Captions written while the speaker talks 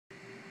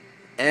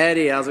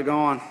Eddie, how's it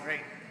going? Great.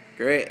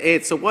 Great. Hey,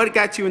 so what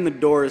got you in the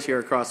doors here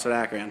at CrossFit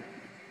Akron?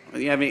 Do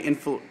you have any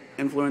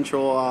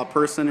influential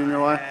person in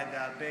your life? I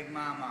had Big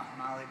Mama,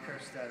 Molly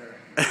Kerstetter.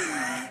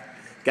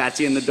 Got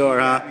you in the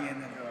door, huh? Got me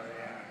in the door,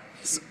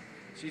 yeah.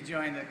 She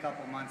joined a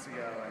couple months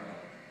ago,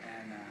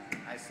 and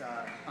I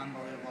saw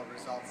unbelievable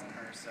results in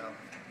her, so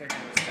I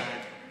figured it was time.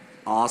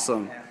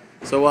 Awesome. Yeah.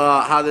 So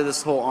how did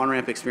this whole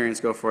on-ramp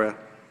experience go for you? It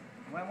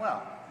went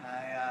well.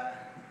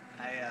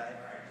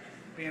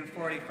 Being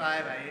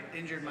 45, I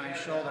injured my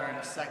shoulder in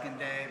the second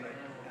day, but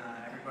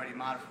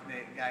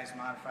the guys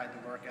modified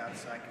the workout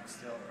so I could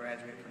still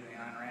graduate from the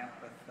on-ramp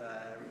with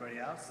everybody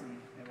else, and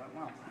it went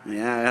well.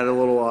 Yeah, I had a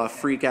little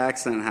freak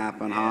accident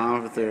happen, huh?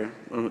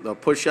 With the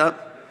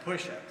push-up?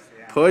 Push-ups,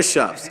 yeah.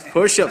 Push-ups.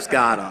 Push-ups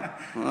got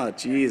them. Oh,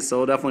 geez. So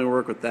we'll definitely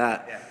work with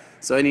that. Yeah.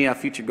 So any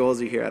future goals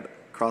you here at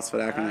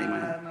CrossFit Akron that you might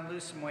have? I'm going to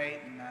lose some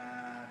weight and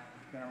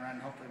going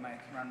to hopefully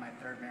run my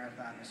third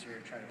marathon this year,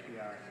 try to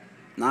PR.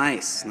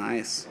 Nice,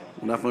 nice.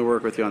 We'll definitely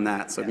work with you on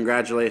that. So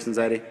congratulations,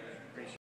 Eddie.